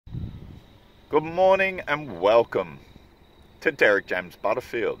Good morning and welcome to James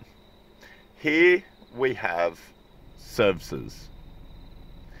Butterfield. Here we have services,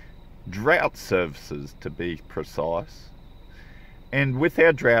 drought services to be precise. And with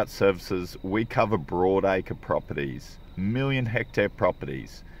our drought services, we cover broadacre properties, million hectare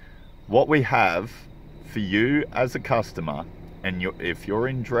properties. What we have for you as a customer, and if you're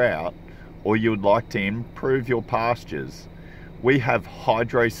in drought or you would like to improve your pastures, we have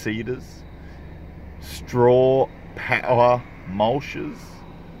hydro seeders, straw power mulches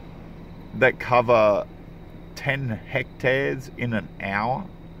that cover 10 hectares in an hour.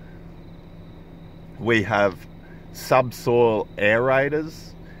 We have subsoil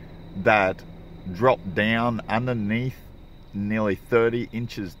aerators that drop down underneath nearly 30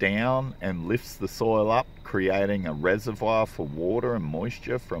 inches down and lifts the soil up, creating a reservoir for water and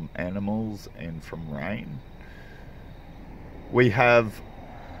moisture from animals and from rain. We have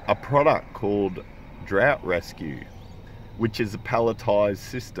a product called Drought Rescue, which is a palletised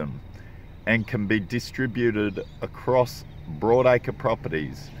system and can be distributed across broadacre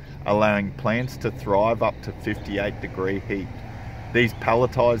properties, allowing plants to thrive up to 58-degree heat. These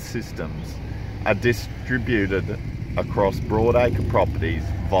palletised systems are distributed across broadacre properties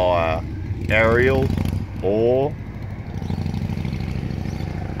via aerial or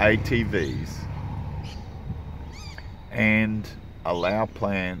ATVs and allow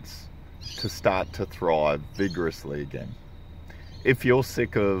plants to start to thrive vigorously again. If you're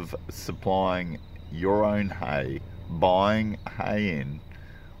sick of supplying your own hay, buying hay in,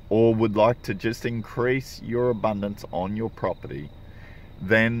 or would like to just increase your abundance on your property,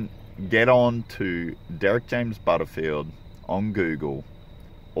 then get on to Derek James Butterfield on Google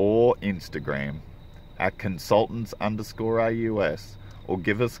or Instagram at consultants_AUS, or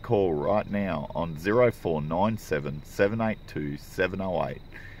give us a call right now on 0497 782 708,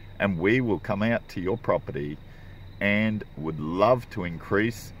 and we will come out to your property and would love to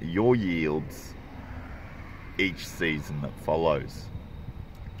increase your yields each season that follows.